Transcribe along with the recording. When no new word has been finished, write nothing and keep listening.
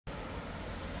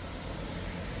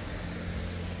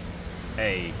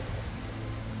Hey,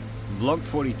 vlog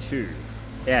 42.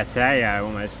 Yeah, today I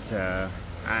almost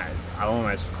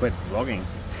quit vlogging.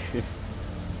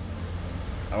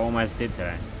 I almost did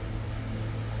today.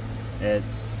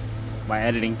 It's my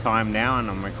editing time now and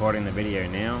I'm recording the video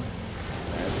now.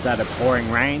 It started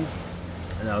pouring rain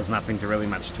and there was nothing to really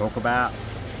much talk about.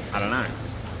 I don't know, I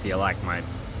just feel like my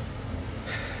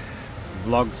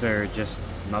vlogs are just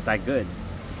not that good.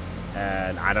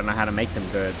 And I don't know how to make them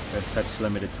good with such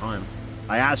limited time.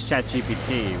 I asked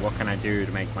ChatGPT what can I do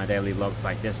to make my daily vlogs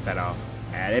like this better,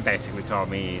 and it basically told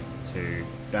me to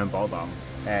don't bother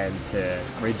and to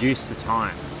reduce the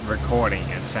time recording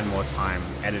and spend more time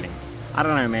editing. I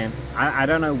don't know, man. I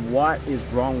don't know what is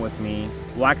wrong with me.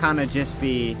 Why can't I just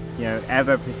be, you know,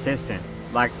 ever persistent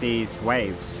like these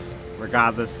waves,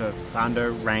 regardless of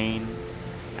thunder, rain,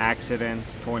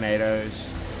 accidents, tornadoes,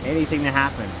 anything that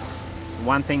happens?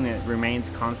 One thing that remains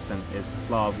constant is the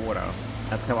flow of water.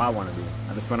 That's how I want to be.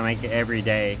 I just want to make it every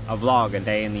day a vlog, a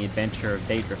day in the adventure of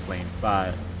day drifting.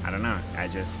 But I don't know. I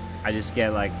just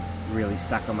get like really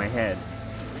stuck on my head.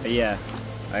 But yeah,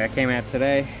 like I came out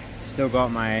today, still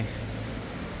got my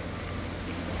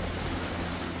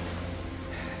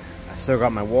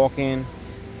walk in.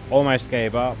 Almost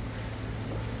gave up.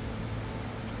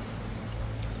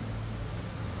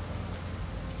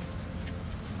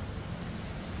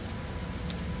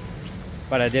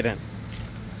 But I didn't.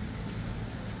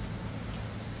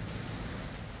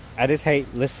 I just hate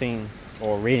listening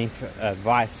or reading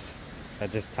advice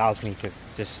that just tells me to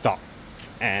just stop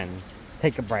and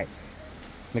take a break,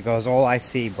 because all I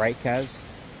see break as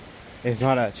is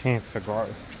not a chance for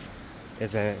growth.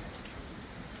 It's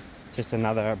just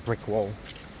another brick wall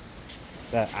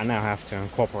that I now have to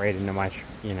incorporate into my,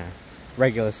 you know,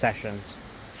 regular sessions.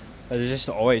 But there just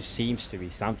always seems to be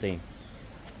something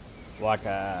like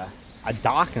a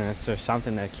darkness or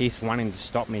something that keeps wanting to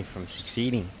stop me from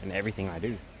succeeding in everything I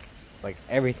do. Like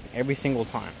every single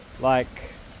time. Like,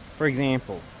 for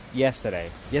example,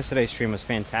 yesterday's stream was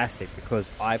fantastic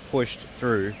because I pushed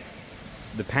through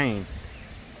the pain.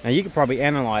 Now you could probably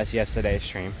analyze yesterday's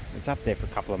stream. It's up there for a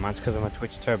couple of months because I'm a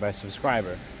Twitch Turbo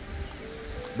subscriber.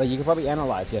 But you could probably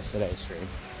analyze yesterday's stream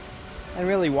and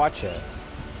really watch it.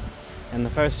 And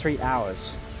the first 3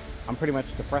 hours, I'm pretty much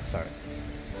depresso.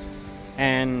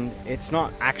 And it's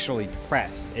not actually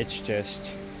depressed, it's just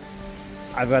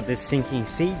I've got this sinking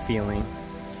seed feeling,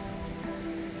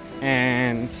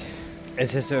 and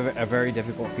it's just a very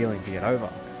difficult feeling to get over.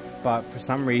 But for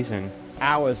some reason,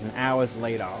 hours and hours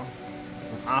later,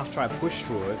 after I push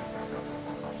through it,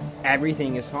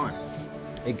 everything is fine.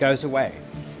 It goes away,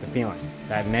 the feeling,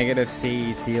 that negative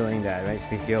seed feeling that makes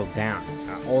me feel down.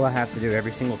 All I have to do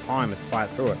every single time is fight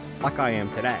through it, like I am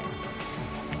today.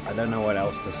 I don't know what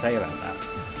else to say about that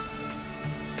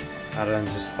other than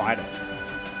just fight it.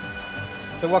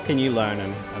 So what can you learn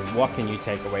and what can you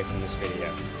take away from this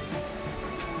video?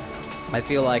 I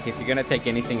feel like if you're going to take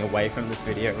anything away from this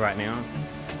video right now,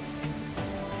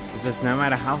 is this: no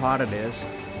matter how hard it is,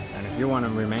 and if you want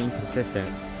to remain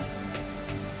consistent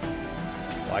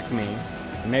like me,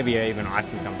 and maybe even I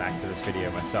can come back to this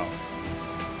video myself.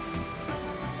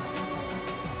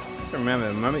 So remember,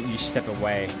 the moment you step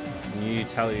away and you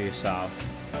tell yourself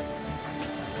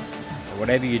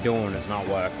whatever you're doing is not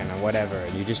working or whatever,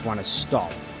 you just want to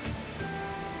stop.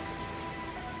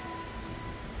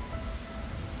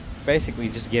 Basically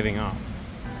just giving up.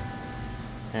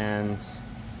 And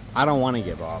I don't want to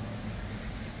give up.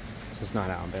 It's just not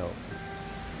how I'm built.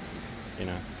 You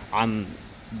know, I'm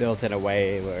built in a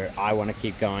way where I want to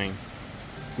keep going,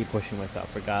 keep pushing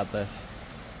myself regardless.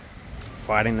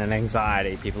 Fighting that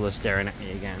anxiety, people are staring at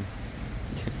me again.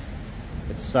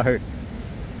 It's so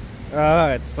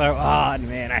odd,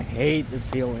 man. I hate this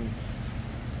feeling.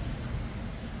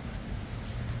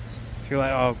 I feel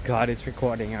like, oh god, it's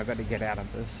recording, I've got to get out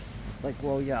of this. It's like,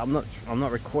 well, yeah, I'm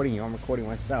not recording you, I'm recording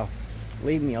myself.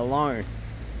 Leave me alone.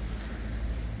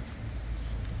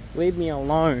 Leave me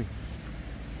alone.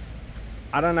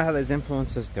 I don't know how those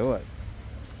influencers do it.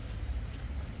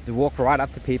 They walk right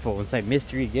up to people and say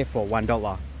mystery gift for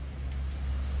 $1.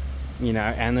 You know,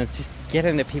 and then just get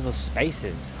into people's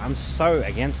spaces. I'm so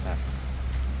against that.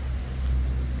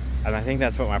 And I think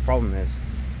that's what my problem is.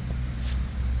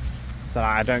 So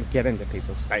I don't get into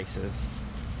people's spaces.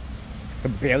 I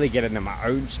can barely get into my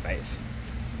own space.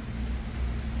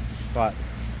 But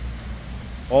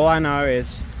all I know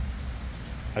is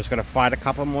I just got to fight a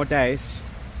couple more days,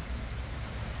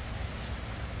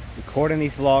 recording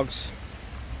these vlogs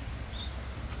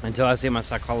until I see my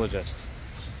psychologist,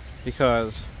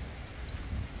 because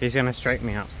he's gonna straighten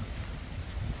me up.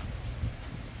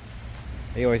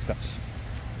 He always does.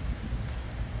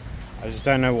 I just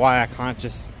don't know why I can't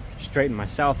just straighten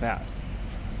myself out,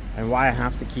 and why I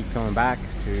have to keep coming back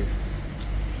to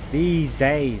these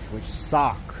days, which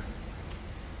suck.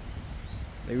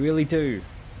 They really do.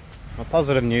 My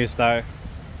positive news though,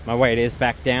 my weight is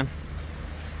back down.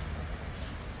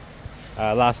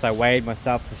 Last I weighed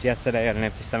myself was yesterday on an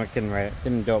empty stomach.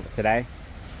 Didn't do it today,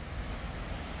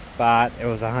 but it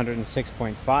was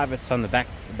 106.5. It's on the back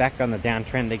on the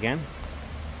downtrend again.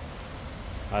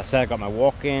 So I got my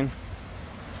walk in.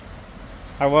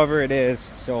 However it is,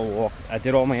 still walk. I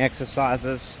did all my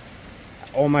exercises.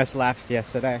 I almost lapsed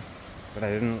yesterday, but I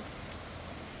didn't.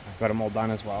 I got them all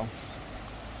done as well.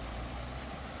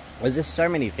 There's just so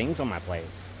many things on my plate,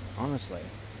 honestly.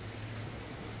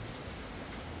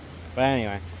 But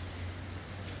anyway,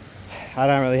 I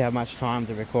don't really have much time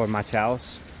to record much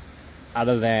else,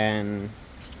 other than,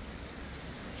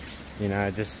 you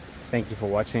know, just thank you for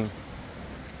watching.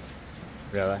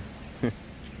 Really.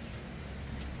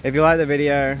 If you like the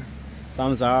video,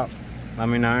 thumbs up, let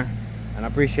me know. And I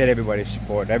appreciate everybody's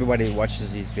support, everybody who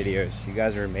watches these videos. You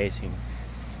guys are amazing.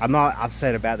 I'm not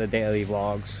upset about the daily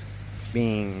vlogs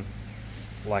being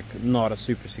like not a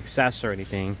super success or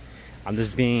anything. I'm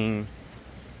just being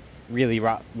really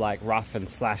rough and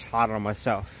slash hard on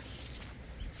myself,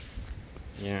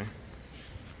 you know.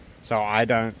 So I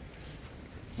don't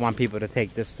want people to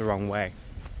take this the wrong way.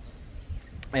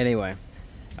 Anyway,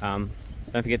 don't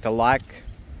forget to like,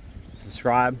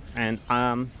 subscribe, and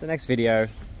the next video,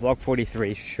 vlog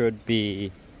 43, should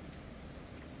be,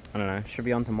 I don't know, should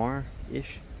be on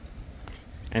tomorrow-ish.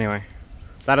 Anyway,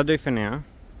 that'll do for now.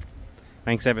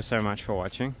 Thanks ever so much for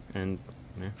watching, and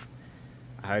you know,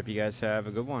 I hope you guys have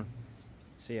a good one.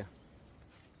 See ya.